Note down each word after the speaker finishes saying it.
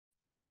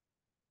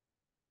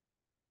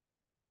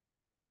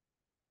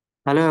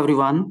Hello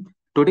everyone.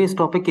 Today's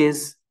topic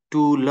is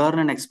to learn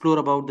and explore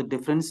about the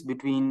difference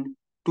between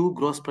two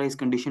gross price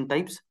condition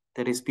types,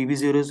 that is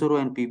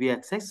PB00 and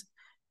PBXX.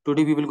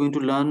 Today we will going to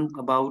learn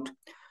about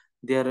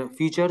their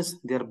features,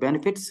 their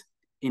benefits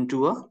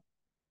into a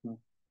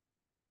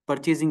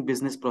purchasing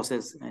business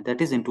process, and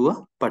that is into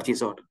a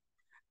purchase order.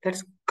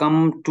 Let's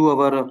come to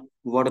our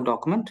Word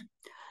document.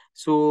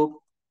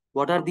 So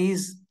what are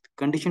these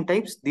condition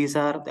types? These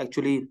are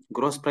actually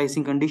gross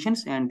pricing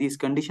conditions, and these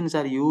conditions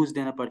are used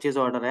in a purchase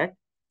order at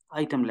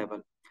item level.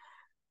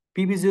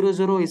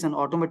 PB00 is an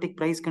automatic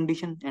price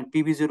condition, and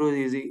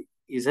PBXX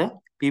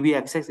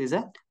is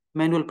a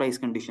manual price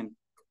condition.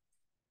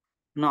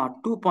 Now,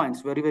 2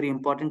 points very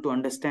important to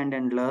understand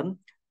and learn.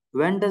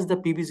 When does the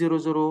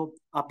PB00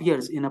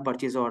 appears in a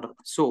purchase order?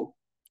 So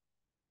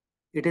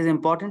it is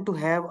important to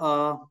have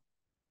a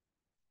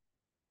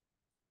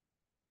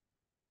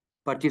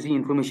purchasing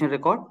information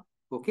record.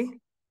 Okay,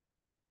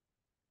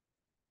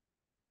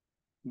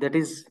 that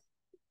is,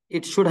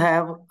 it should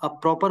have a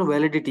proper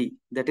validity.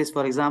 That is,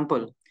 for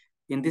example,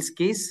 in this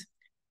case,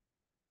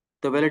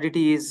 the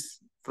validity is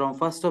from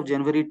 1st of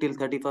January till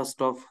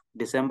 31st of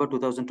December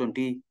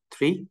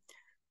 2023.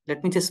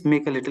 Let me just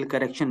make a little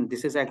correction.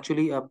 This is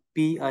actually a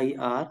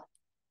PIR,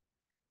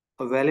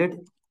 a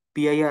valid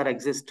PIR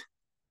exist.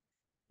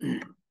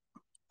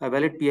 A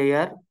valid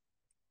PIR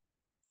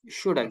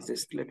should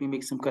exist. Let me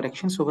make some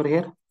corrections over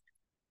here.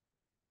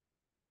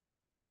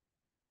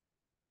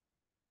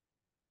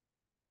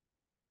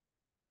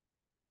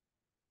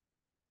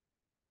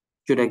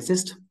 Should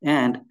exist.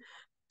 And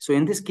so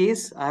in this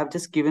case, I have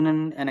just given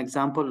an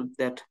example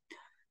that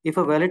if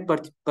a valid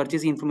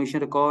purchase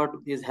information record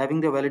is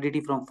having the validity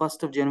from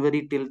 1st of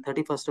January till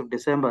 31st of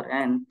December,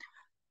 and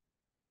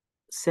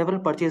several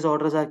purchase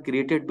orders are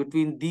created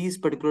between these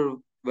particular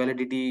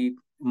validity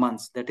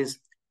months, that is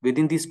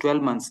within these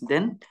 12 months,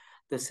 then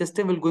the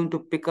system will going to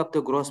pick up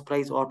the gross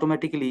price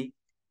automatically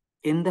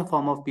in the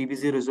form of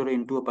PB00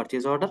 into a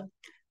purchase order.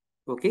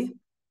 Okay,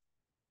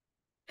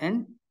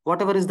 and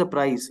whatever is the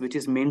price which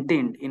is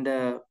maintained in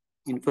the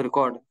info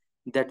record,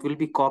 that will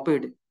be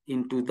copied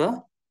into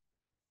the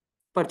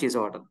purchase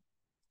order.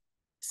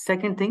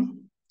 Second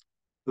thing,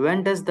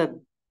 when does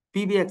the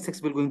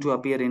PBXX will going to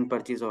appear in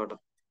purchase order?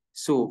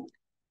 So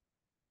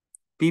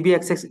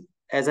PBXX,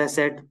 as I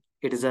said,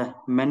 it is a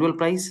manual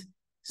price.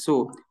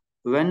 So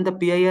when the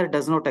PIR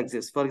does not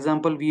exist, for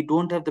example, we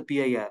don't have the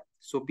PIR.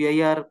 So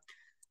PIR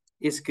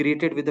is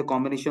created with a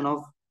combination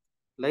of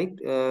like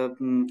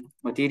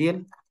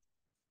material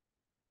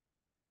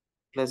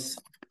plus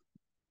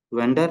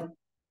vendor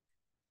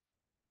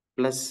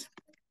plus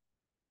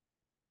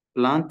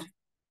plant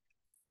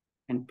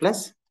and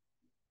plus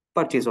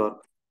purchase order.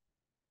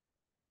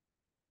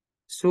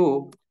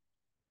 So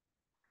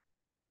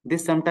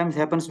this sometimes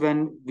happens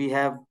when we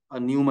have a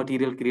new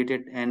material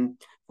created,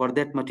 and for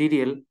that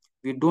material,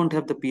 we don't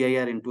have the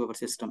PIR into our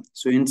system.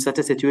 So in such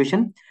a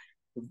situation,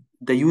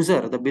 the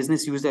user, the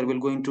business user will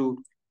going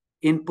to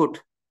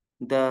input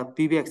the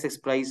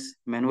PBXX price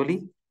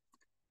manually.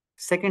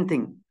 Second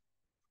thing,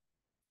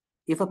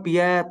 if a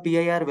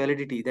PIR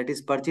validity, that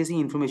is purchasing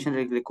information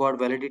record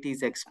validity,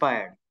 is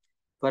expired,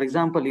 for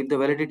example, if the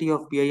validity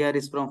of PIR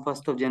is from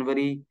 1st of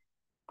January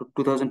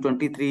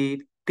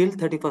 2023 till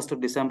 31st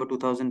of December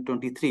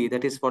 2023,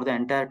 that is for the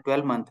entire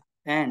 12 month,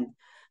 and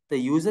the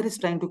user is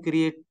trying to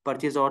create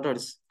purchase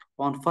orders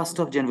on 1st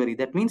of January,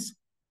 that means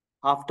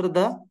after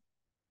the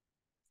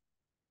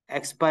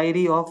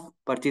expiry of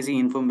purchasing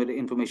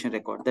information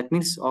record, that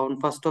means on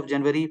 1st of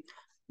January,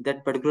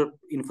 that particular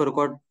info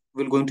record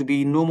will going to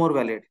be no more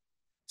valid.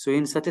 So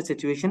in such a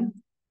situation,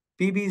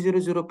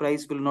 PB00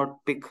 price will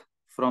not pick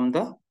from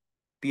the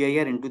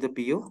PIR into the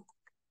PO.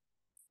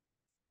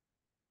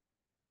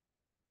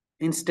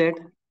 Instead,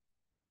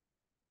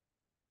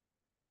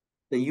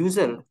 the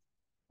user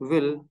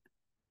will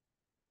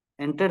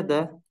enter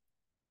the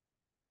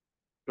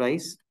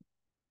price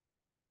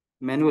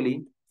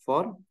manually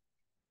for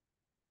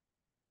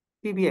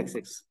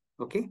PBXX.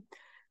 Okay.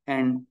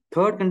 And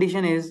third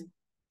condition is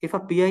if a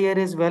PIR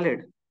is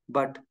valid,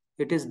 but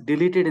it is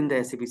deleted in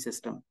the SAP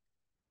system.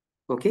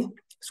 Okay.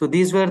 So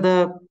these were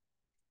the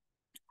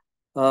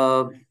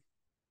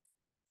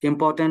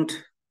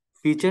important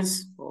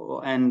features,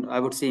 and I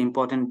would say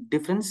important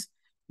difference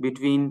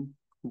between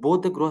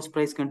both the gross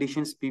price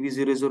conditions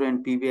PB00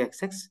 and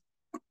PBXX.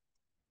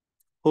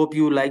 Hope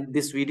you like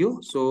this video.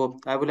 So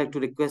I would like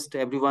to request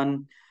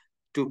everyone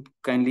to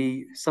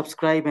kindly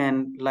subscribe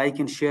and like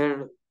and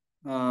share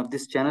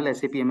this channel,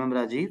 SAPMM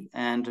Rajiv,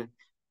 and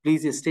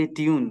please stay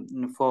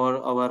tuned for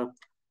our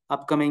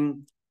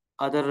upcoming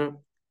other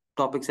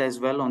topics as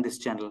well on this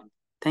channel.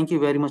 Thank you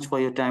very much for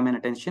your time and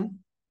attention.